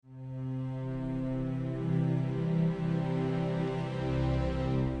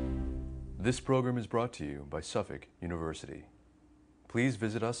This program is brought to you by Suffolk University. Please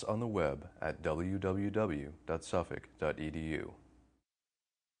visit us on the web at www.suffolk.edu.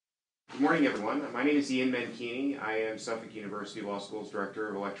 Good morning, everyone. My name is Ian Mankini. I am Suffolk University Law School's Director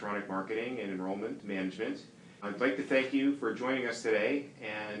of Electronic Marketing and Enrollment Management. I'd like to thank you for joining us today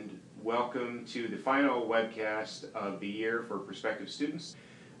and welcome to the final webcast of the year for prospective students.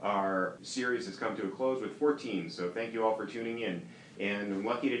 Our series has come to a close with 14, so thank you all for tuning in. And I'm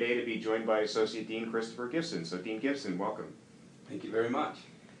lucky today to be joined by Associate Dean Christopher Gibson. So Dean Gibson, welcome. Thank you very much.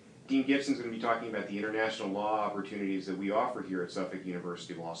 Dean Gibson is going to be talking about the international law opportunities that we offer here at Suffolk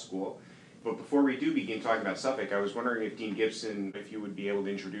University Law School. But before we do begin talking about Suffolk, I was wondering if Dean Gibson, if you would be able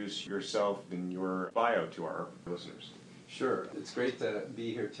to introduce yourself and your bio to our listeners. Sure. It's great to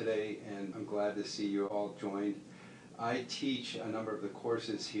be here today, and I'm glad to see you all joined. I teach a number of the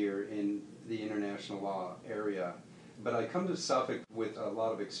courses here in the international law area, but I come to Suffolk with a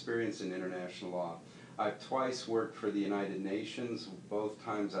lot of experience in international law. I've twice worked for the United Nations. Both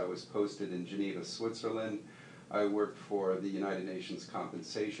times I was posted in Geneva, Switzerland. I worked for the United Nations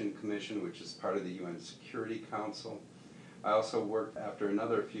Compensation Commission, which is part of the UN Security Council. I also worked, after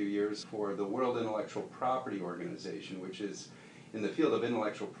another few years, for the World Intellectual Property Organization, which is in the field of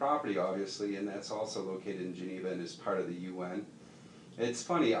intellectual property, obviously, and that's also located in Geneva and is part of the UN. It's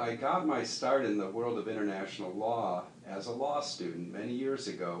funny, I got my start in the world of international law as a law student many years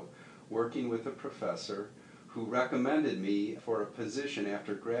ago, working with a professor who recommended me for a position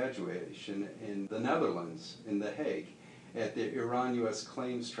after graduation in the Netherlands, in The Hague, at the Iran-US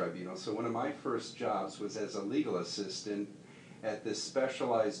Claims Tribunal. So one of my first jobs was as a legal assistant at this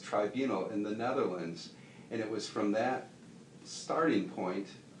specialized tribunal in the Netherlands. And it was from that starting point,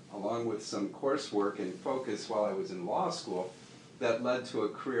 along with some coursework and focus while I was in law school, that led to a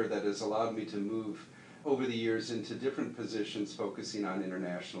career that has allowed me to move over the years into different positions focusing on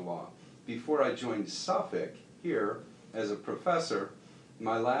international law. Before I joined Suffolk here as a professor,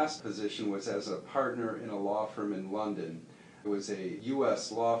 my last position was as a partner in a law firm in London. It was a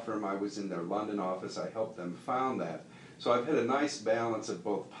U.S. law firm. I was in their London office. I helped them found that. So I've had a nice balance of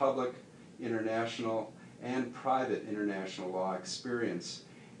both public, international, and private international law experience.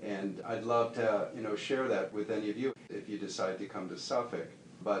 And I'd love to, share that with any of you if you decide to come to Suffolk.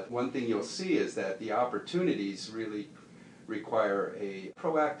 But one thing you'll see is that the opportunities really require a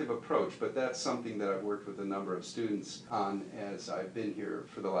proactive approach, but that's something that I've worked with a number of students on as I've been here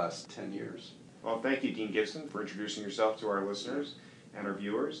for the last 10 years. Well, thank you, Dean Gibson, for introducing yourself to our listeners and our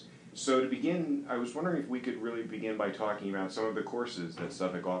viewers. So to begin, I was wondering if we could really begin by talking about some of the courses that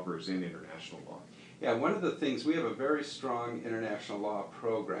Suffolk offers in international law. Yeah, one of the things, we have a very strong international law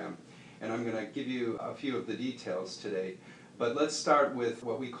program, and I'm going to give you a few of the details today. But let's start with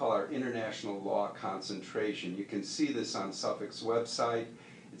what we call our international law concentration. You can see this on Suffolk's website.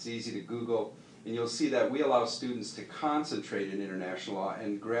 It's easy to Google. And you'll see that we allow students to concentrate in international law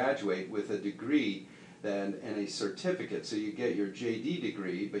and graduate with a degree and a certificate. So you get your JD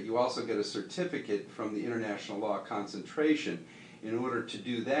degree, but you also get a certificate from the international law concentration. In order to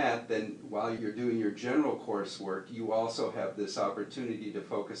do that, then while you're doing your general coursework, you also have this opportunity to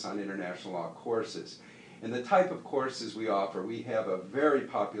focus on international law courses. And the type of courses we offer, we have a very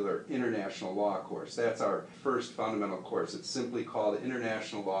popular international law course. That's our first fundamental course. It's simply called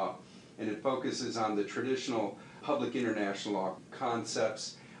International Law, and it focuses on the traditional public international law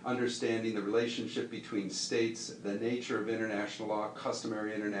concepts, understanding the relationship between states, the nature of international law,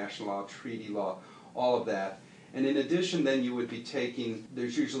 customary international law, treaty law, all of that. And in addition, then you would be taking,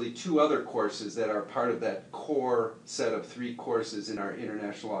 there's usually two other courses that are part of that core set of 3 courses in our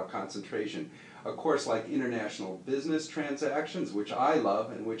international law concentration. A course like International Business Transactions, which I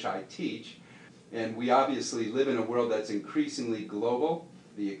love and which I teach. And we obviously live in a world that's increasingly global.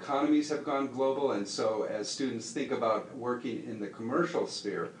 The economies have gone global, and so as students think about working in the commercial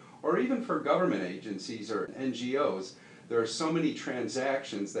sphere, or even for government agencies or NGOs, there are so many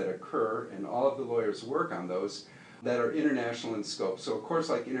transactions that occur, and all of the lawyers work on those, that are international in scope. So a course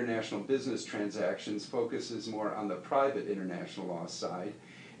like International Business Transactions focuses more on the private international law side.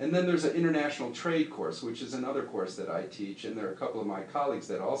 And then there's an international trade course, which is another course that I teach, and there are a couple of my colleagues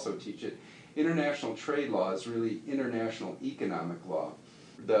that also teach it. International trade law is really international economic law.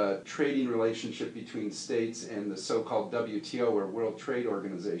 The trading relationship between states and the so-called WTO, or World Trade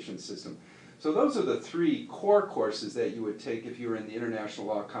Organization system. So those are the 3 core courses that you would take if you were in the international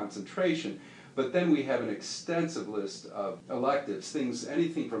law concentration. But then we have an extensive list of electives,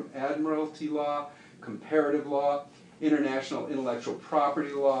 anything from admiralty law, comparative law, international intellectual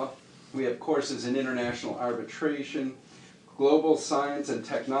property law. We have courses in international arbitration, global science and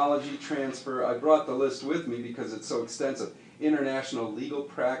technology transfer. I brought the list with me because it's so extensive. International legal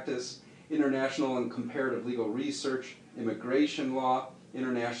practice, international and comparative legal research, immigration law,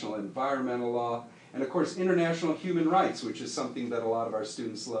 international environmental law, and of course international human rights, which is something that a lot of our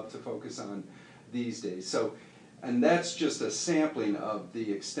students love to focus on these days. And that's just a sampling of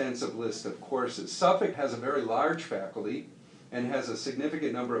the extensive list of courses. Suffolk has a very large faculty and has a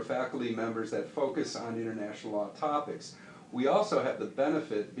significant number of faculty members that focus on international law topics. We also have the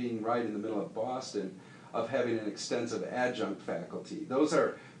benefit, being right in the middle of Boston, of having an extensive adjunct faculty. Those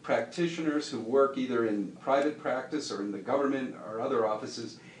are practitioners who work either in private practice or in the government or other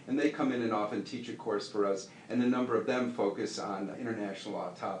offices, and they come in and often teach a course for us, and a number of them focus on international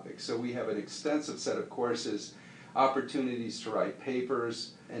law topics. So we have an extensive set of courses, opportunities to write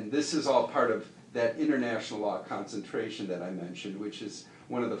papers, and this is all part of that international law concentration that I mentioned, which is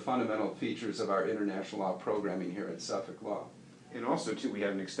one of the fundamental features of our international law programming here at Suffolk Law. And also, too, we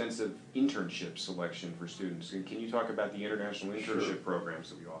have an extensive internship selection for students. And can you talk about the international internship programs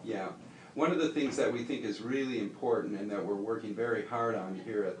that we offer? Yeah. One of the things that we think is really important and that we're working very hard on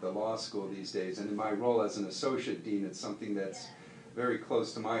here at the law school these days, and in my role as an associate dean, it's something that's very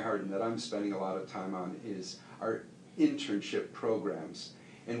close to my heart and that I'm spending a lot of time on, is our internship programs.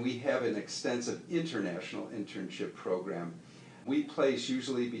 And we have an extensive international internship program. We place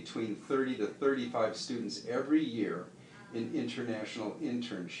usually between 30 to 35 students every year in international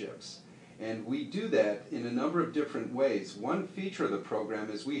internships. And we do that in a number of different ways. One feature of the program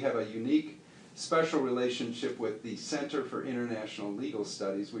is we have a unique special relationship with the Center for International Legal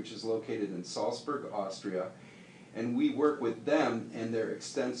Studies, which is located in Salzburg, Austria. And we work with them and their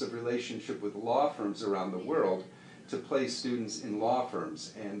extensive relationship with law firms around the world to place students in law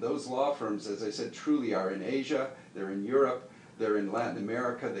firms. And those law firms, as I said, truly are in Asia, they're in Europe, they're in Latin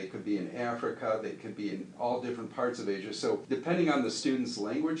America, they could be in Africa, they could be in all different parts of Asia. So depending on the student's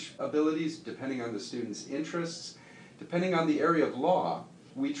language abilities, depending on the student's interests, depending on the area of law,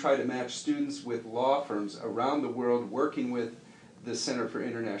 we try to match students with law firms around the world working with the Center for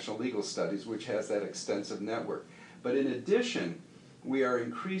International Legal Studies, which has that extensive network. But in addition, we are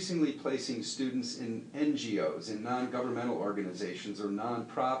increasingly placing students in NGOs, in non-governmental organizations or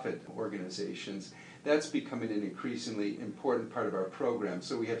non-profit organizations. That's becoming an increasingly important part of our program.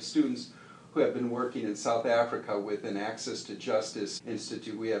 So we have students who have been working in South Africa with an Access to Justice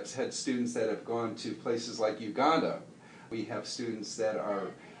Institute. We have had students that have gone to places like Uganda. We have students that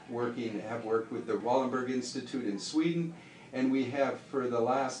have worked with the Wallenberg Institute in Sweden. And we have, for the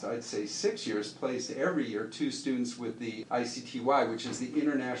last, I'd say, 6 years, placed every year 2 students with the ICTY, which is the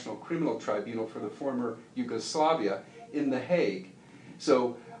International Criminal Tribunal for the former Yugoslavia, in The Hague.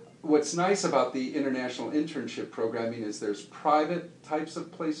 So what's nice about the international internship programming is there's private types of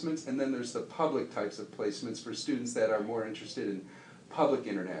placements, and then there's the public types of placements for students that are more interested in public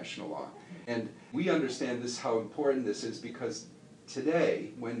international law. And we understand this, how important this is, because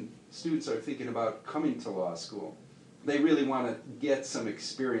today, when students are thinking about coming to law school, they really want to get some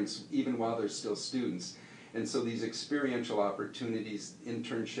experience even while they're still students. And so these experiential opportunities,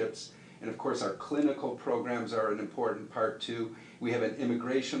 internships, and of course our clinical programs are an important part too. We have an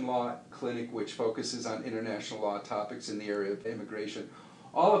immigration law clinic which focuses on international law topics in the area of immigration.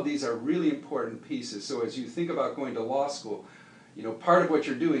 All of these are really important pieces. So as you think about going to law school, you know, part of what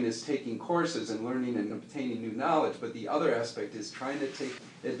you're doing is taking courses and learning and obtaining new knowledge, but the other aspect is trying to take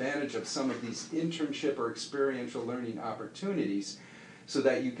advantage of some of these internship or experiential learning opportunities so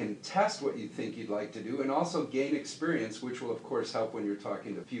that you can test what you think you'd like to do and also gain experience, which will of course help when you're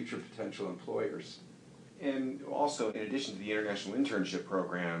talking to future potential employers. And also, in addition to the international internship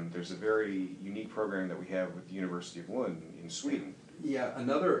program, there's a very unique program that we have with the University of Lund in Sweden. Yeah,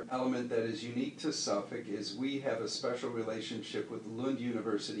 another element that is unique to Suffolk is we have a special relationship with Lund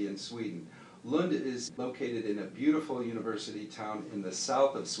University in Sweden. Lund is located in a beautiful university town in the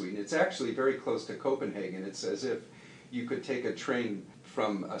south of Sweden. It's actually very close to Copenhagen. It's as if you could take a train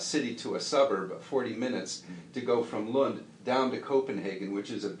from a city to a suburb, 40 minutes, to go from Lund down to Copenhagen, which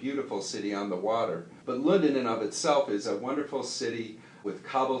is a beautiful city on the water. But Lund in and of itself is a wonderful city with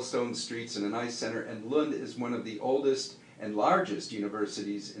cobblestone streets and a nice center, and Lund is one of the oldest and largest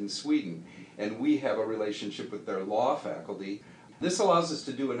universities in Sweden, and we have a relationship with their law faculty. This allows us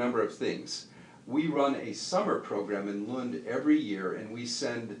to do a number of things. We run a summer program in Lund every year, and we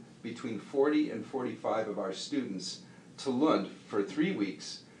send between 40 and 45 of our students to Lund for 3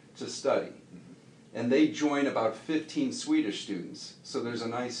 weeks to study. And they join about 15 Swedish students, so there's a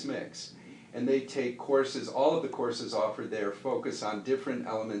nice mix. And they take courses, all of the courses offered there focus on different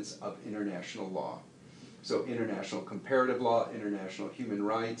elements of international law. So international comparative law, international human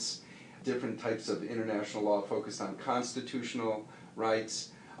rights, different types of international law focused on constitutional rights,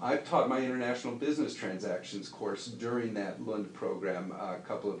 I've taught my international business transactions course during that Lund program a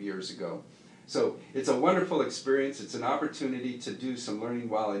couple of years ago. So it's a wonderful experience. It's an opportunity to do some learning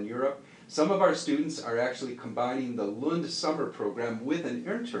while in Europe. Some of our students are actually combining the Lund summer program with an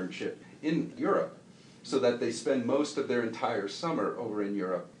internship in Europe, so that they spend most of their entire summer over in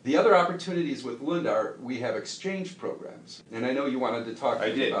Europe. The other opportunities with Lund are we have exchange programs, and I know you wanted to talk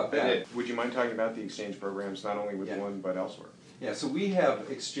about that. I did. Would you mind talking about the exchange programs, not only with Lund but elsewhere? Yeah, so we have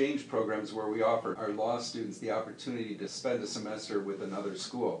exchange programs where we offer our law students the opportunity to spend a semester with another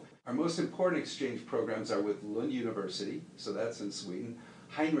school. Our most important exchange programs are with Lund University, so that's in Sweden,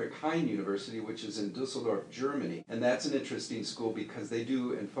 Heinrich Heine University, which is in Dusseldorf, Germany. And that's an interesting school because they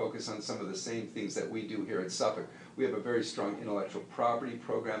do and focus on some of the same things that we do here at Suffolk. We have a very strong intellectual property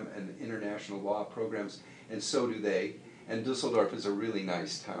program and international law programs, and so do they. And Dusseldorf is a really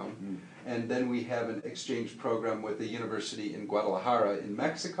nice town. Mm-hmm. And then we have an exchange program with the university in Guadalajara in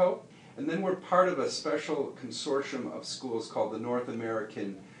Mexico. And then we're part of a special consortium of schools called the North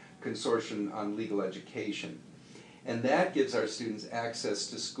American Consortium on Legal Education. And that gives our students access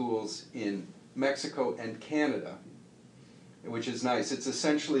to schools in Mexico and Canada, which is nice. It's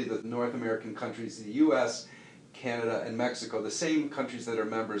essentially the North American countries, the U.S., Canada, and Mexico, the same countries that are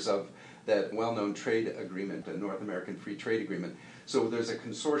members of that well-known trade agreement, the North American Free Trade Agreement. So there's a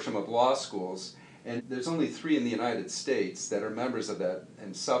consortium of law schools, and there's only 3 in the United States that are members of that,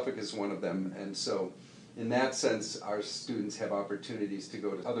 and Suffolk is one of them. And so in that sense, our students have opportunities to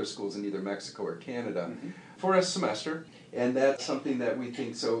go to other schools in either Mexico or Canada for a semester, and that's something that we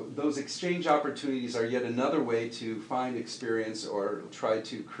think, so those exchange opportunities are yet another way to find experience or try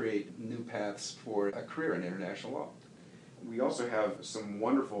to create new paths for a career in international law. We also have some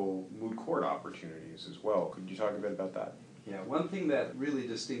wonderful moot court opportunities as well. Could you talk a bit about that? Yeah, one thing that really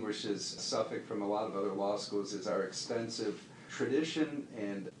distinguishes Suffolk from a lot of other law schools is our extensive tradition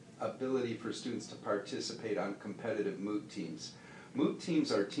and ability for students to participate on competitive moot teams. Moot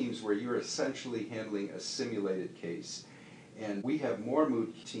teams are teams where you're essentially handling a simulated case. And we have more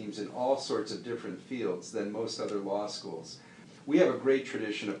moot teams in all sorts of different fields than most other law schools. We have a great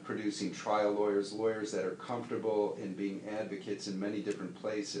tradition of producing trial lawyers, lawyers that are comfortable in being advocates in many different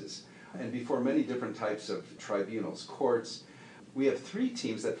places and before many different types of tribunals, courts. We have 3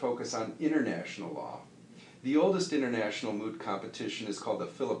 teams that focus on international law. The oldest international moot competition is called the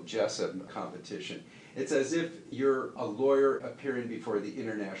Philip Jessup competition. It's as if you're a lawyer appearing before the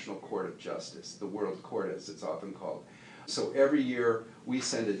International Court of Justice, the World Court as it's often called. So every year we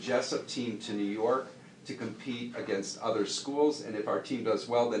send a Jessup team to New York to compete against other schools, and if our team does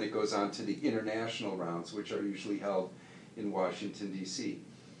well, then it goes on to the international rounds, which are usually held in Washington, D.C.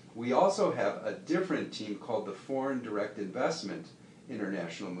 We also have a different team called the Foreign Direct Investment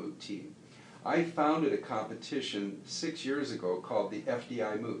International Moot Team. I founded a competition 6 years ago called the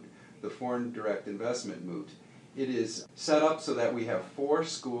FDI Moot, the Foreign Direct Investment Moot. It is set up so that we have 4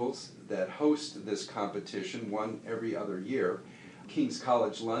 schools that host this competition, one every other year. King's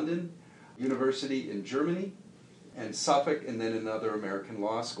College London, University in Germany, and Suffolk, and then another American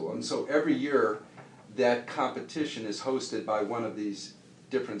law school. And so every year that competition is hosted by one of these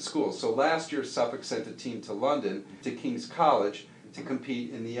different schools. So last year Suffolk sent a team to London, to King's College, to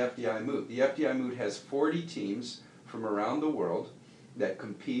compete in the FDI Moot. The FDI Moot has 40 teams from around the world that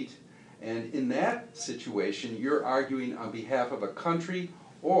compete, and in that situation you're arguing on behalf of a country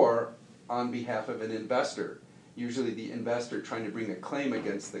or on behalf of an investor. Usually the investor trying to bring a claim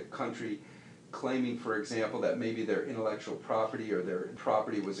against the country, claiming, for example, that maybe their intellectual property or their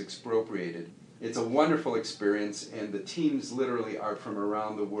property was expropriated. It's a wonderful experience, and the teams literally are from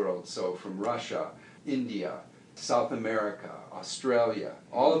around the world, so from Russia, India, South America, Australia.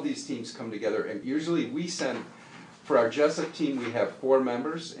 All of these teams come together, and usually we send, for our Jessup team we have 4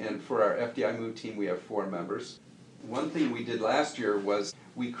 members, and for our FDI Moot team we have 4 members. One thing we did last year was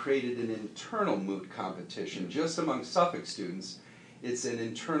we created an internal moot competition just among Suffolk students. It's an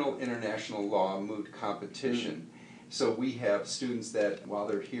internal international law moot competition. So we have students that, while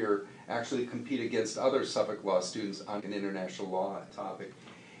they're here, actually compete against other Suffolk law students on an international law topic.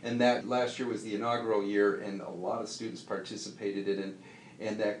 And that last year was the inaugural year, and a lot of students participated in it,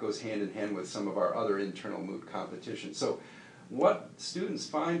 and that goes hand in hand with some of our other internal moot competitions. So what students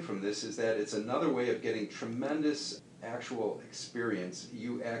find from this is that it's another way of getting tremendous actual experience.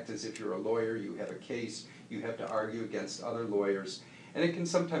 You act as if you're a lawyer, you have a case, you have to argue against other lawyers, and it can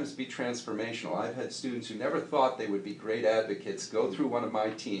sometimes be transformational. I've had students who never thought they would be great advocates go through one of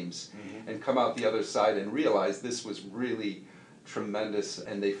my teams and come out the other side and realize this was really tremendous,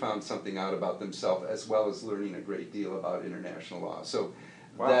 and they found something out about themselves as well as learning a great deal about international law. So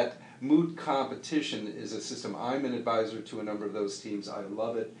that Moot competition is a system. I'm an advisor to a number of those teams. I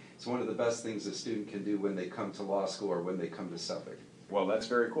love it. It's one of the best things a student can do when they come to law school or when they come to Suffolk. Well, that's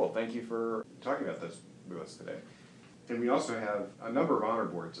very cool. Thank you for talking about this with us today. And we also have a number of honor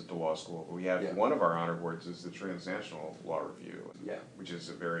boards at the law school. We have one of our honor boards is the Transnational Law Review, which is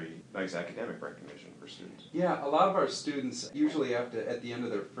a very nice academic recognition for students. Yeah, a lot of our students usually at the end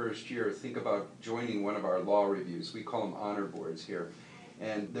of their first year think about joining one of our law reviews. We call them honor boards here.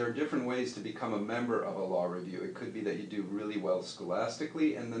 And there are different ways to become a member of a law review. It could be that you do really well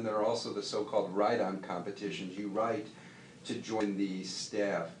scholastically, and then there are also the so-called write-on competitions. You write to join the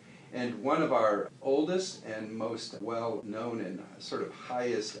staff. And one of our oldest and most well-known and sort of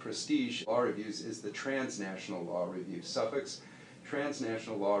highest prestige law reviews is the Transnational Law Review. Suffolk's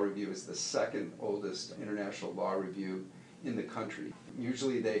Transnational Law Review is the second oldest international law review in the country.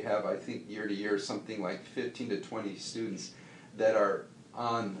 Usually they have, I think, year to year, something like 15 to 20 students that are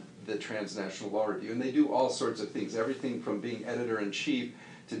on the Transnational Law Review. And they do all sorts of things, everything from being editor-in-chief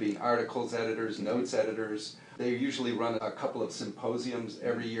to being articles editors, notes editors. They usually run a couple of symposiums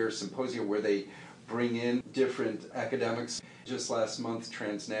every year, symposia where they bring in different academics. Just last month,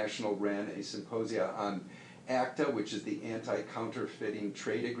 Transnational ran a symposia on ACTA, which is the Anti-Counterfeiting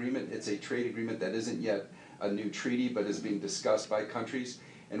Trade Agreement. It's a trade agreement that isn't yet a new treaty, but is being discussed by countries.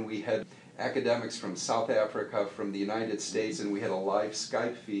 And we had academics from South Africa, from the United States, and we had a live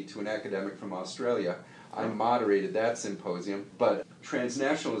Skype feed to an academic from Australia. I moderated that symposium, but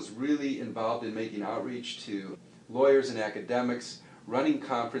Transnational is really involved in making outreach to lawyers and academics, running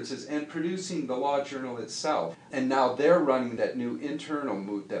conferences, and producing the law journal itself. And now they're running that new internal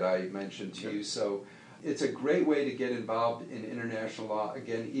moot that I mentioned to you, so it's a great way to get involved in international law.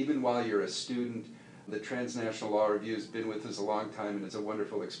 Again, even while you're a student, the Transnational Law Review has been with us a long time, and it's a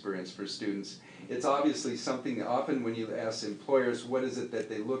wonderful experience for students. It's obviously something, often when you ask employers what is it that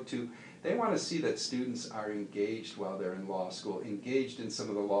they look to, they want to see that students are engaged while they're in law school, engaged in some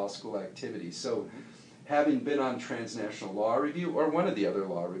of the law school activities. So having been on Transnational Law Review, or one of the other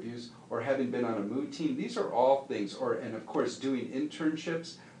law reviews, or having been on a moot team, these are all things, and of course doing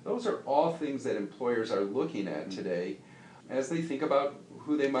internships, those are all things that employers are looking at today as they think about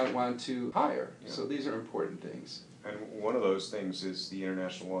who they might want to hire. So these are important things. And one of those things is the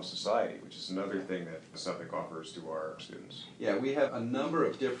International Law Society, which is another thing that Suffolk offers to our students. Yeah, we have a number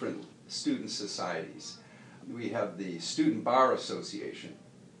of different student societies. We have the Student Bar Association.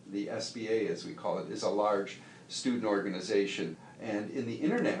 The SBA, as we call it, is a large student organization. And in the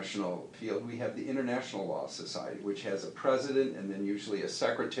international field, we have the International Law Society, which has a president and then usually a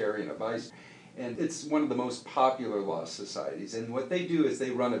secretary and a vice. And it's one of the most popular law societies. And what they do is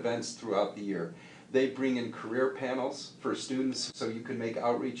they run events throughout the year. They bring in career panels for students, so you can make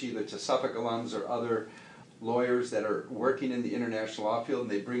outreach either to Suffolk alums or other lawyers that are working in the international law field, and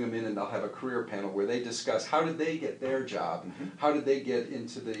they bring them in and they'll have a career panel where they discuss how did they get their job, how did they get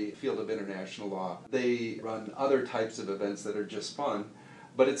into the field of international law. They run other types of events that are just fun,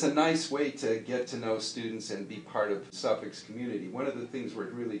 but it's a nice way to get to know students and be part of Suffolk's community. One of the things we're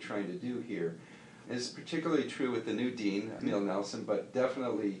really trying to do here is particularly true with the new dean, Neil Nelson, but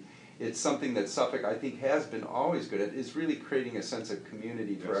definitely it's something that Suffolk, I think, has been always good at, is really creating a sense of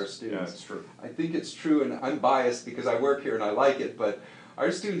community for our students. Yeah, it's true. I think it's true, and I'm biased because I work here and I like it, but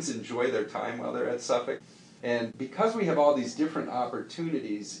our students enjoy their time while they're at Suffolk. And because we have all these different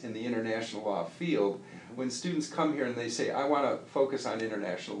opportunities in the international law field, when students come here and they say, I want to focus on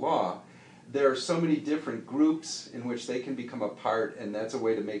international law, there are so many different groups in which they can become a part, and that's a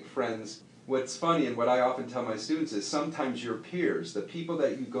way to make friends. What's funny, and what I often tell my students, is sometimes your peers, the people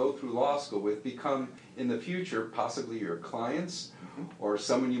that you go through law school with, become in the future possibly your clients or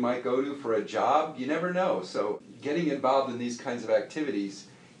someone you might go to for a job. You never know. So getting involved in these kinds of activities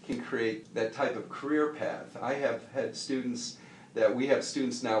can create that type of career path. I have had students we have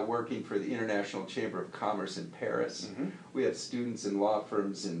students now working for the International Chamber of Commerce in Paris. We have students in law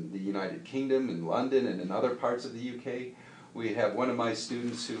firms in the United Kingdom, in London, and in other parts of the UK. We have one of my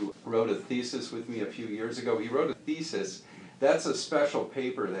students who wrote a thesis with me a few years ago. He wrote a thesis. That's a special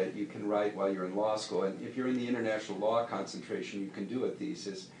paper that you can write while you're in law school. And if you're in the international law concentration, you can do a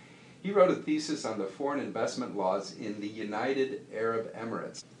thesis. He wrote a thesis on the foreign investment laws in the United Arab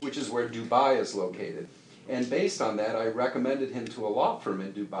Emirates, which is where Dubai is located. And based on that, I recommended him to a law firm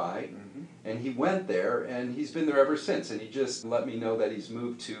in Dubai. And he went there, and he's been there ever since. And he just let me know that he's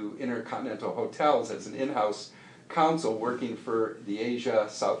moved to Intercontinental Hotels as an in-house counsel working for the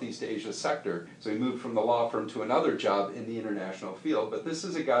Southeast Asia sector. So he moved from the law firm to another job in the international field. But this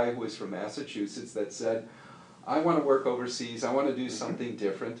is a guy who is from Massachusetts that said, I want to work overseas, I want to do something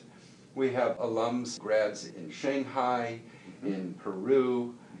different. We have alums, grads in Shanghai, in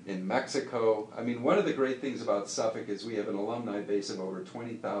Peru, in Mexico. I mean, one of the great things about Suffolk is we have an alumni base of over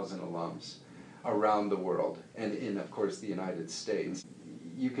 20,000 alums around the world, and in, of course, the United States.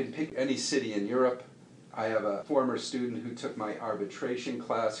 You can pick any city in Europe. I have a former student who took my arbitration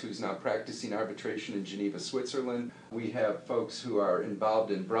class who's now practicing arbitration in Geneva, Switzerland. We have folks who are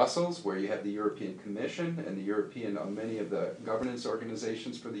involved in Brussels, where you have the European Commission and the European, many of the governance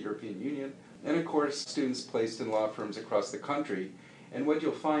organizations for the European Union. And of course, students placed in law firms across the country. And what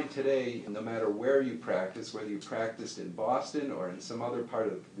you'll find today, no matter where you practice, whether you practiced in Boston or in some other part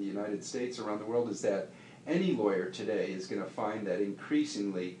of the United States or around the world, is that any lawyer today is going to find that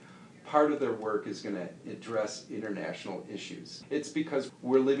increasingly part of their work is going to address international issues. It's because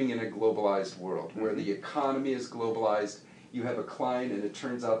we're living in a globalized world where the economy is globalized. You have a client and it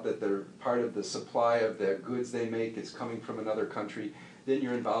turns out that they're part of the supply of the goods they make is coming from another country. Then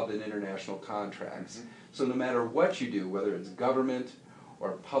you're involved in international contracts. So no matter what you do, whether it's government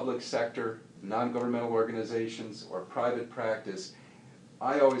or public sector, non-governmental organizations or private practice,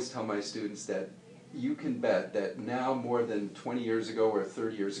 I always tell my students that you can bet that now more than 20 years ago or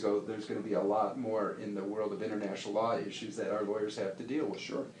 30 years ago, there's going to be a lot more in the world of international law issues that our lawyers have to deal with.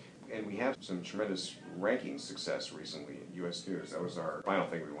 Sure. And we have some tremendous ranking success recently in U.S. News. That was our final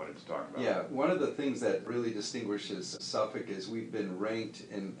thing we wanted to talk about. Yeah, one of the things that really distinguishes Suffolk is we've been ranked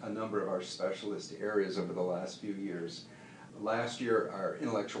in a number of our specialist areas over the last few years. Last year, our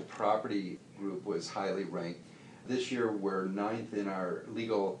intellectual property group was highly ranked. This year, we're 9th in our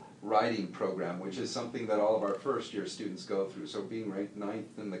legal writing program, which is something that all of our first-year students go through. So being ranked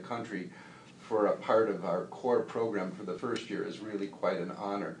 9th in the country for a part of our core program for the first year is really quite an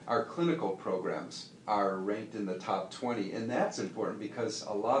honor. Our clinical programs are ranked in the top 20, and that's important because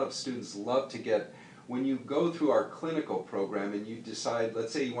a lot of students love to get, when you go through our clinical program and you decide,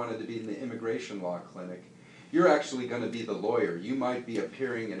 let's say you wanted to be in the immigration law clinic, you're actually going to be the lawyer. You might be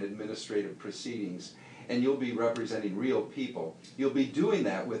appearing in administrative proceedings, and you'll be representing real people. You'll be doing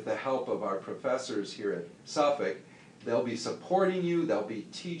that with the help of our professors here at Suffolk. They'll be supporting you, they'll be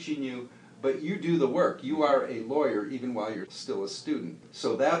teaching you, but you do the work. You are a lawyer even while you're still a student.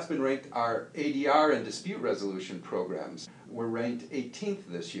 So that's been ranked. Our ADR and dispute resolution programs were ranked 18th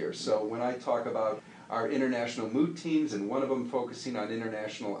this year. So when I talk about our international moot teams, and one of them focusing on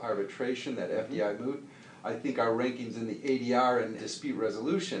international arbitration, that FDI moot, I think our rankings in the ADR and dispute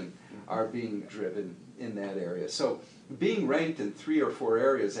resolution are being driven in that area. So being ranked in 3 or 4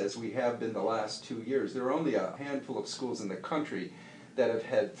 areas, as we have been the last 2 years, there are only a handful of schools in the country that have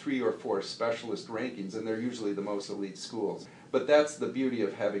had 3 or 4 specialist rankings, and they're usually the most elite schools. But that's the beauty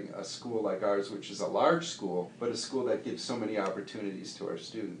of having a school like ours, which is a large school, but a school that gives so many opportunities to our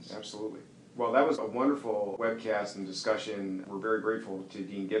students. Absolutely. Well, that was a wonderful webcast and discussion. We're very grateful to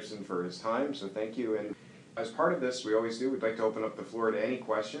Dean Gibson for his time, so thank you. And as part of this, we always do, we'd like to open up the floor to any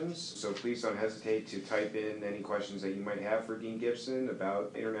questions, so please don't hesitate to type in any questions that you might have for Dean Gibson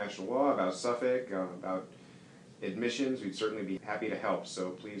about international law, about Suffolk, about admissions. We'd certainly be happy to help,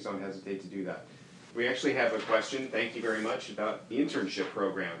 so please don't hesitate to do that. We actually have a question, thank you very much, about the internship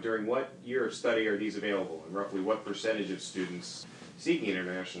program. During what year of study are these available, and roughly what percentage of students seeking an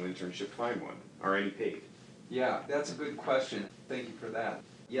international internship find one? Are any paid? Yeah, that's a good question. Thank you for that.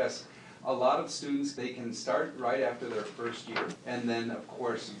 Yes, a lot of students, they can start right after their first year, and then of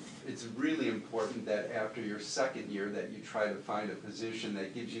course it's really important that after your second year that you try to find a position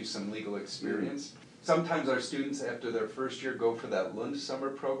that gives you some legal experience. Sometimes our students after their first year go for that Lund summer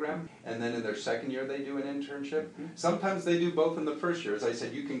program, and then in their second year they do an internship. Sometimes they do both in the first year. As I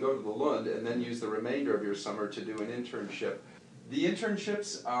said, you can go to the Lund and then use the remainder of your summer to do an internship. The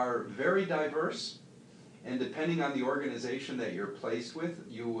internships are very diverse, and depending on the organization that you're placed with,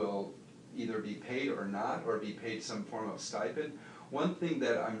 you will either be paid or not, or be paid some form of stipend. One thing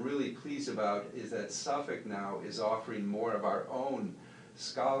that I'm really pleased about is that Suffolk now is offering more of our own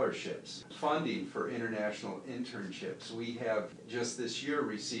scholarships, funding for international internships. We have just this year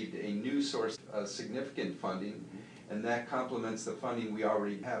received a new source of significant funding, and that complements the funding we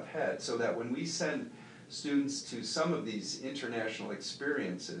already have had, so that when we send students to some of these international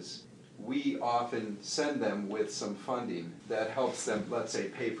experiences, we often send them with some funding that helps them, let's say,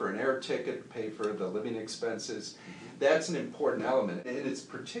 pay for an air ticket, pay for the living expenses. That's an important element, and it's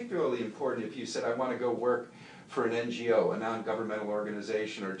particularly important if you said, I want to go work for an NGO, a non-governmental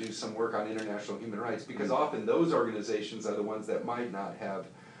organization, or do some work on international human rights, because often those organizations are the ones that might not have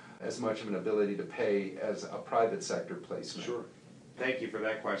as much of an ability to pay as a private sector placement. Sure. Thank you for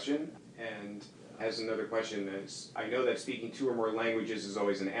that question. And has another question. That's, I know that speaking two or more languages is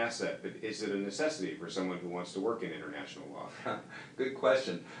always an asset, but is it a necessity for someone who wants to work in international law? Good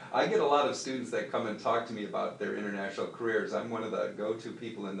question. I get a lot of students that come and talk to me about their international careers. I'm one of the go-to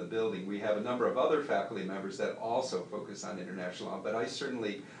people in the building. We have a number of other faculty members that also focus on international law, but I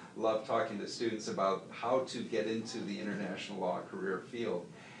certainly love talking to students about how to get into the international law career field.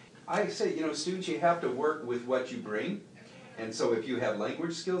 I say, students, you have to work with what you bring. And so if you have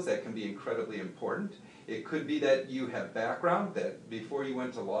language skills, that can be incredibly important. It could be that you have background, that before you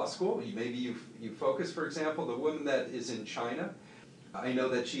went to law school, maybe you focus, for example, the woman that is in China. I know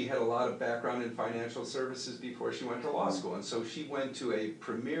that she had a lot of background in financial services before she went to law school. And so she went to a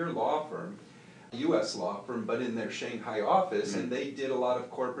premier law firm, U.S. law firm, but in their Shanghai office, and they did a lot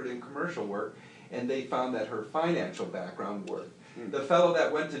of corporate and commercial work, and they found that her financial background worked. The fellow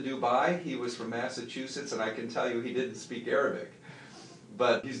that went to Dubai, he was from Massachusetts, and I can tell you he didn't speak Arabic.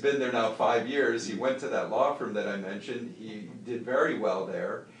 But he's been there now 5 years. He went to that law firm that I mentioned. He did very well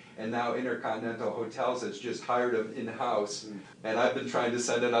there. And now Intercontinental Hotels has just hired him in-house. And I've been trying to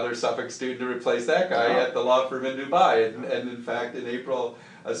send another Suffolk student to replace that guy at the law firm in Dubai. And in fact, in April,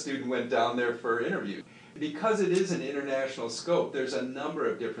 a student went down there for an interview. Because it is an international scope, there's a number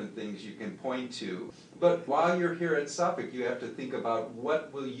of different things you can point to. But while you're here at Suffolk, you have to think about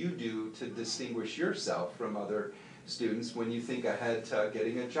what will you do to distinguish yourself from other students when you think ahead to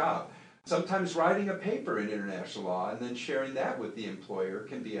getting a job. Sometimes writing a paper in international law and then sharing that with the employer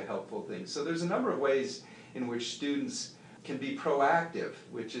can be a helpful thing. So there's a number of ways in which students can be proactive,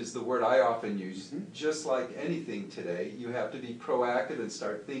 which is the word I often use. Just like anything today, you have to be proactive and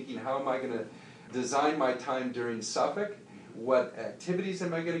start thinking, how am I going to design my time during Suffolk? What activities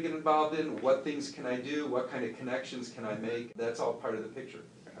am I going to get involved in? What things can I do? What kind of connections can I make? That's all part of the picture.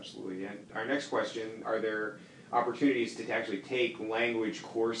 Absolutely. And our next question, are there opportunities to actually take language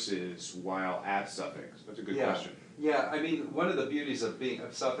courses while at Suffolk? That's a good question. Yeah, I mean, one of the beauties of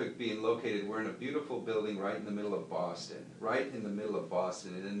Suffolk being located, we're in a beautiful building right in the middle of Boston. Right in the middle of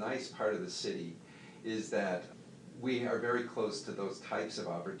Boston, in a nice part of the city, is that we are very close to those types of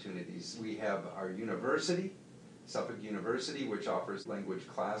opportunities. We have our university, Suffolk University, which offers language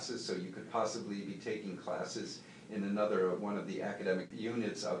classes, so you could possibly be taking classes in another one of the academic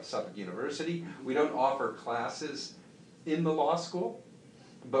units of Suffolk University. We don't offer classes in the law school,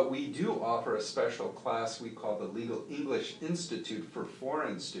 but we do offer a special class we call the Legal English Institute for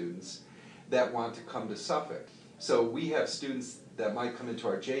foreign students that want to come to Suffolk. So we have students that might come into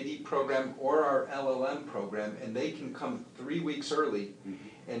our JD program or our LLM program, and they can come 3 weeks early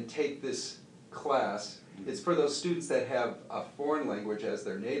and take this class. It's for those students that have a foreign language as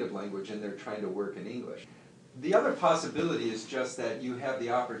their native language and they're trying to work in English. The other possibility is just that you have the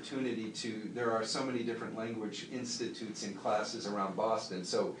opportunity there are so many different language institutes and classes around Boston.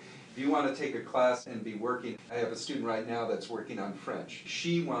 So if you want to take a class and be working, I have a student right now that's working on French.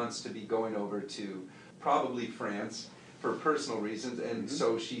 She wants to be going over to probably France for personal reasons, and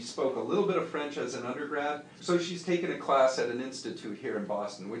so she spoke a little bit of French as an undergrad. So she's taken a class at an institute here in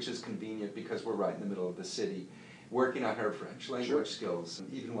Boston, which is convenient because we're right in the middle of the city, working on her French language skills,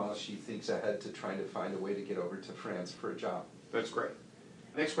 even while she thinks ahead to trying to find a way to get over to France for a job. That's great.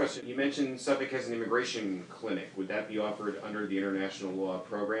 Next question. You mentioned Suffolk has an immigration clinic. Would that be offered under the international law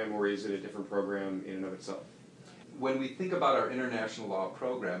program, or is it a different program in and of itself? When we think about our international law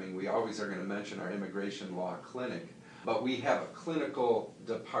programming, we always are going to mention our immigration law clinic. But we have a clinical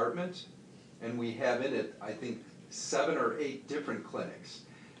department, and we have in it, I think, 7 or 8 different clinics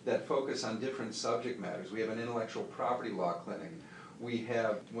that focus on different subject matters. We have an intellectual property law clinic. We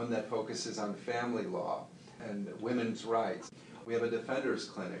have one that focuses on family law and women's rights. We have a defender's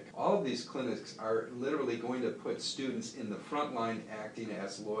clinic. All of these clinics are literally going to put students in the front line acting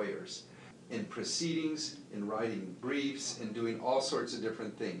as lawyers, in proceedings, in writing briefs, in doing all sorts of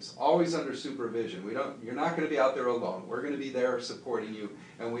different things, always under supervision. You're not going to be out there alone. We're going to be there supporting you,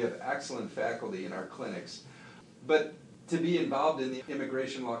 and we have excellent faculty in our clinics. But to be involved in the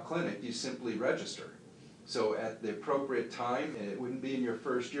immigration law clinic, you simply register. So at the appropriate time, and it wouldn't be in your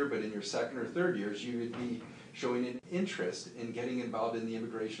first year, but in your second or third years, you would be showing an interest in getting involved in the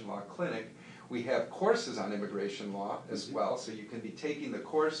immigration law clinic. We have courses on immigration law as well, so you can be taking the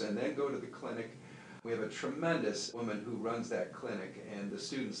course and then go to the clinic. We have a tremendous woman who runs that clinic, and the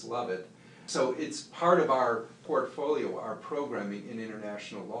students love it. So it's part of our portfolio, our programming in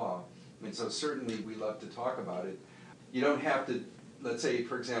international law, and so certainly we love to talk about it. You don't have to, let's say,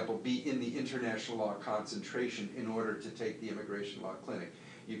 for example, be in the international law concentration in order to take the immigration law clinic.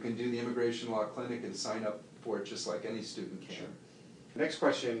 You can do the immigration law clinic and sign up for it just like any student can. Sure. Next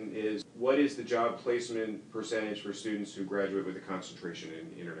question is, what is the job placement percentage for students who graduate with a concentration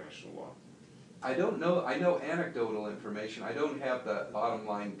in international law? I don't know, I know anecdotal information. I don't have the bottom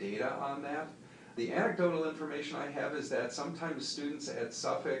line data on that. The anecdotal information I have is that sometimes students at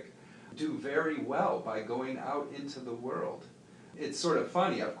Suffolk do very well by going out into the world. It's sort of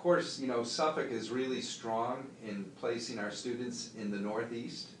funny. Of course, Suffolk is really strong in placing our students in the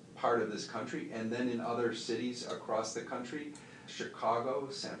Northeast part of this country and then in other cities across the country. Chicago,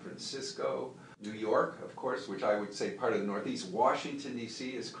 San Francisco, New York, of course, which I would say part of the Northeast. Washington,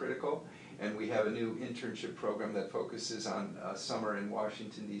 D.C. is critical, and we have a new internship program that focuses on summer in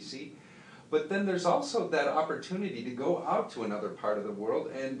Washington, D.C. But then there's also that opportunity to go out to another part of the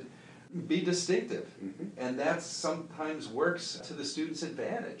world and be distinctive. And that sometimes works to the student's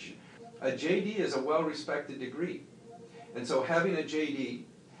advantage. A JD is a well-respected degree. And so having a JD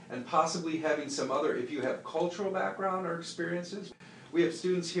and possibly having some other, if you have cultural background or experiences, we have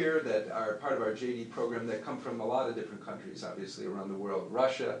students here that are part of our JD program that come from a lot of different countries, obviously, around the world.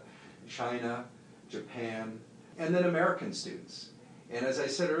 Russia, China, Japan, and then American students. And as I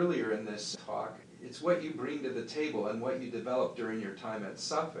said earlier in this talk, it's what you bring to the table and what you develop during your time at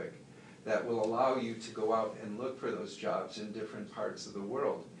Suffolk that will allow you to go out and look for those jobs in different parts of the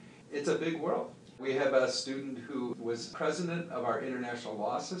world. It's a big world. We have a student who was president of our International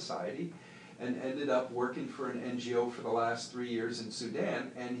Law Society and ended up working for an NGO for the last 3 years in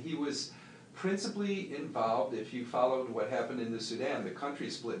Sudan, and he was principally involved, if you followed what happened in the Sudan, the country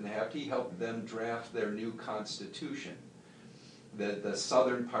split in half, he helped them draft their new constitution. The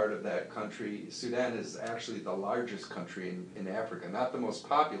southern part of that country, Sudan is actually the largest country in Africa, not the most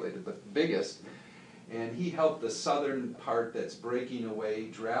populated, but the biggest. And he helped the southern part that's breaking away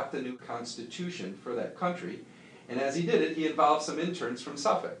draft a new constitution for that country. And as he did it, he involved some interns from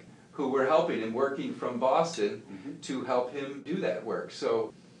Suffolk who were helping him, working from Boston to help him do that work.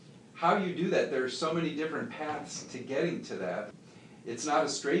 So how you do that, there are so many different paths to getting to that. It's not a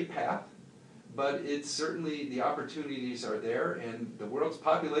straight path, but it's certainly, the opportunities are there, and the world's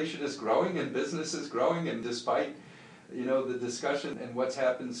population is growing and business is growing, and despite the discussion and what's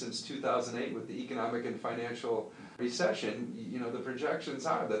happened since 2008 with the economic and financial recession, the projections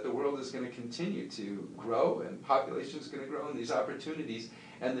are that the world is going to continue to grow and population is going to grow, and these opportunities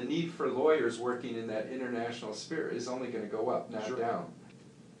and the need for lawyers working in that international sphere is only going to go up, not down.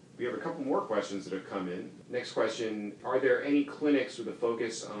 We have a couple more questions that have come in. Next question, are there any clinics with a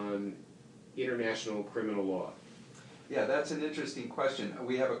focus on international criminal law? Yeah, that's an interesting question.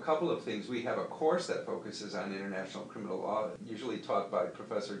 We have a couple of things. We have a course that focuses on international criminal law, usually taught by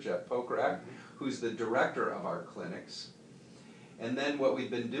Professor Jeff Pokrack, who's the director of our clinics. And then what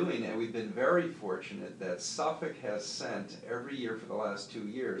we've been doing, and we've been very fortunate that Suffolk has sent every year for the last 2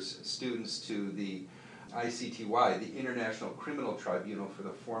 years students to the ICTY, the International Criminal Tribunal for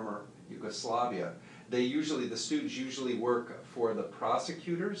the former Yugoslavia. The students usually work for the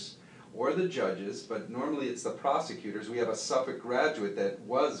prosecutors or the judges, but normally it's the prosecutors. We have a Suffolk graduate that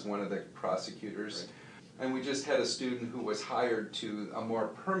was one of the prosecutors, and we just had a student who was hired to a more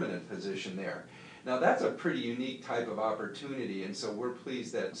permanent position there. Now that's a pretty unique type of opportunity, and so we're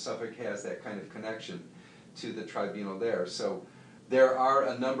pleased that Suffolk has that kind of connection to the tribunal there. So there are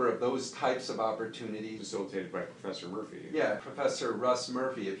a number of those types of opportunities. Facilitated by Professor Murphy. Yeah, Professor Russ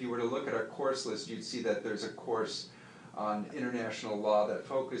Murphy. If you were to look at our course list, you'd see that there's a course on international law that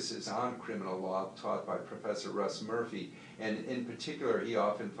focuses on criminal law, taught by Professor Russ Murphy, and in particular he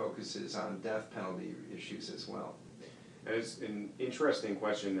often focuses on death penalty issues as well. And it's an interesting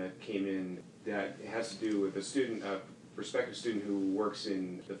question that came in that has to do with a prospective student who works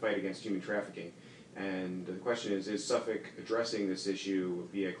in the fight against human trafficking. And the question is Suffolk addressing this issue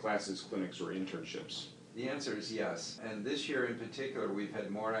via classes, clinics, or internships? The answer is yes. And this year in particular, we've had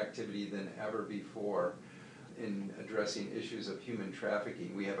more activity than ever before in addressing issues of human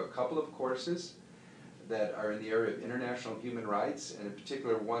trafficking. We have a couple of courses that are in the area of international human rights, and in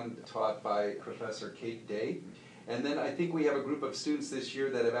particular one taught by Professor Kate Day. And then I think we have a group of students this year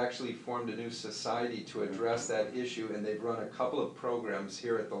that have actually formed a new society to address that issue, and they've run a couple of programs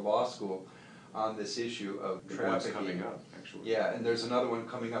here at the law school on this issue of trafficking. Coming up, actually. Yeah, and there's another one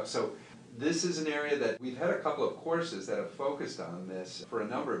coming up. So this is an area that we've had a couple of courses that have focused on this for a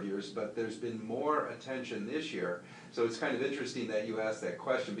number of years, but there's been more attention this year. So it's kind of interesting that you asked that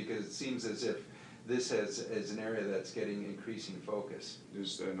question, because it seems as if this is an area that's getting increasing focus.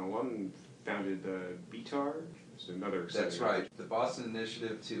 There's an alum founded BTAR. It's another exciting. That's right. The Boston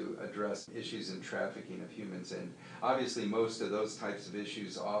Initiative to address issues in trafficking of humans. And obviously most of those types of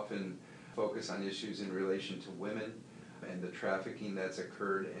issues often focus on issues in relation to women and the trafficking that's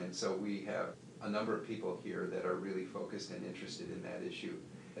occurred, and so we have a number of people here that are really focused and interested in that issue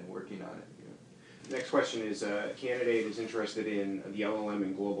and working on it. Next question is, a candidate is interested in the LLM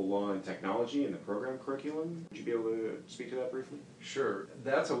in global law and technology and the program curriculum. Would you be able to speak to that briefly? Sure.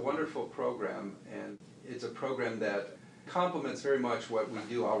 That's a wonderful program, and it's a program that complements very much what we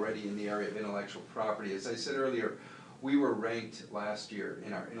do already in the area of intellectual property. As I said earlier, we were ranked last year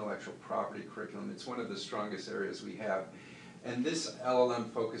in our intellectual property curriculum. It's one of the strongest areas we have. And this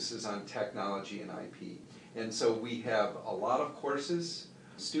LLM focuses on technology and IP. And so we have a lot of courses.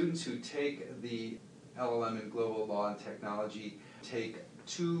 Students who take the LLM in global law and technology take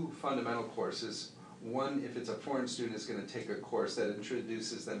two fundamental courses. One, if it's a foreign student, is going to take a course that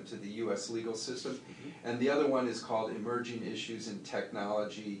introduces them to the U.S. legal system. And the other one is called Emerging Issues in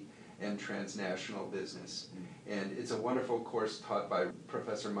Technology and Transnational Business. And it's a wonderful course taught by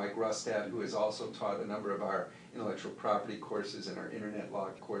Professor Mike Rustad, who has also taught a number of our intellectual property courses and our internet law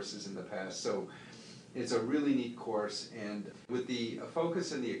courses in the past. So it's a really neat course, and with the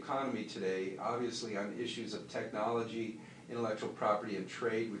focus in the economy today, obviously on issues of technology, intellectual property, and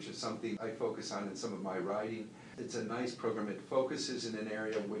trade, which is something I focus on in some of my writing, it's a nice program. It focuses in an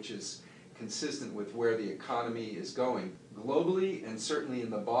area which is consistent with where the economy is going globally, and certainly in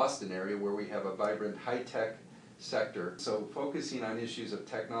the Boston area where we have a vibrant high-tech sector. So focusing on issues of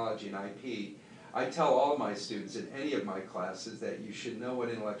technology and IP, I tell all my students in any of my classes that you should know what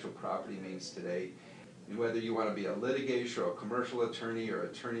intellectual property means today. And whether you want to be a litigator or a commercial attorney or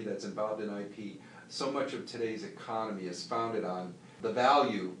attorney that's involved in IP, so much of today's economy is founded on the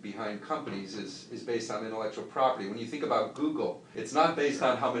value behind companies is based on intellectual property. When you think about Google, it's not based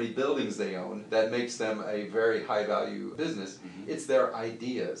on how many buildings they own that makes them a very high value business. It's their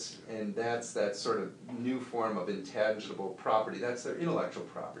ideas, and that's that sort of new form of intangible property. That's their intellectual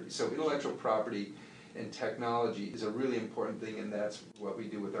property. So intellectual property and technology is a really important thing, and that's what we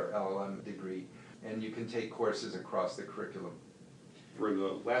do with our LLM degree. And you can take courses across the curriculum. For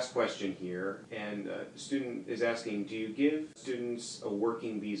the last question here, and the student is asking, do you give students a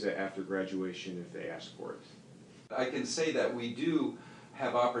working visa after graduation if they ask for it? I can say that we do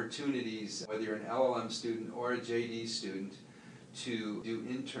have opportunities, whether you're an LLM student or a JD student, to do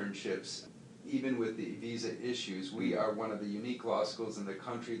internships. Even with the visa issues, we are one of the unique law schools in the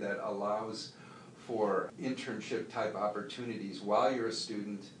country that allows for internship type opportunities while you're a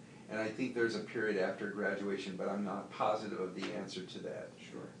student. And I think there's a period after graduation, but I'm not positive of the answer to that.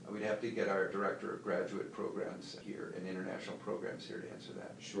 Sure. We'd have to get our director of graduate programs here and international programs here to answer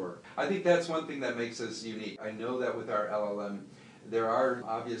that. Sure. I think that's one thing that makes us unique. I know that with our LLM, there are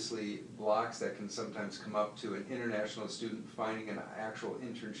obviously blocks that can sometimes come up to an international student finding an actual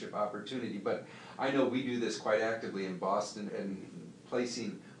internship opportunity, but I know we do this quite actively in Boston and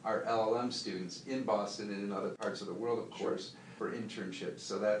placing our LLM students in Boston and in other parts of the world, of course, for internships.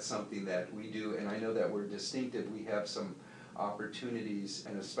 So that's something that we do, and I know that we're distinctive. We have some opportunities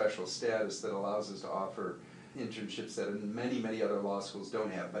and a special status that allows us to offer internships that many, many other law schools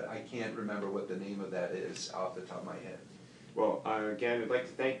don't have, but I can't remember what the name of that is off the top of my head. Well, again, I'd like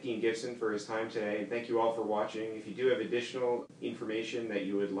to thank Dean Gibson for his time today, and thank you all for watching. If you do have additional information that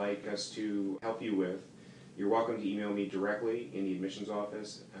you would like us to help you with, you're welcome to email me directly in the admissions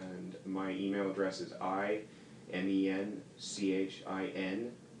office, and my email address is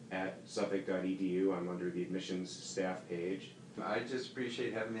menchin@suffolk.edu. I'm under the admissions staff page. I just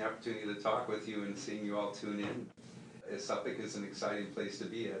appreciate having the opportunity to talk with you and seeing you all tune in. Suffolk is an exciting place to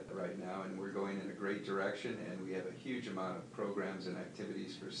be at right now, and we're going in a great direction, and we have a huge amount of programs and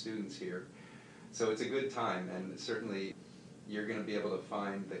activities for students here. So it's a good time, and certainly you're going to be able to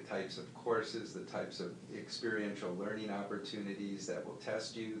find the types of courses, the types of experiential learning opportunities that will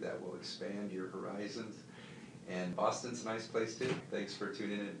test you, that will expand your horizons. And Boston's a nice place too. Thanks for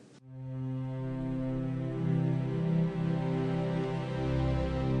tuning in.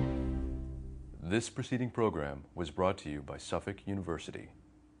 This preceding program was brought to you by Suffolk University.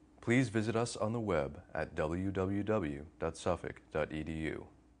 Please visit us on the web at www.suffolk.edu.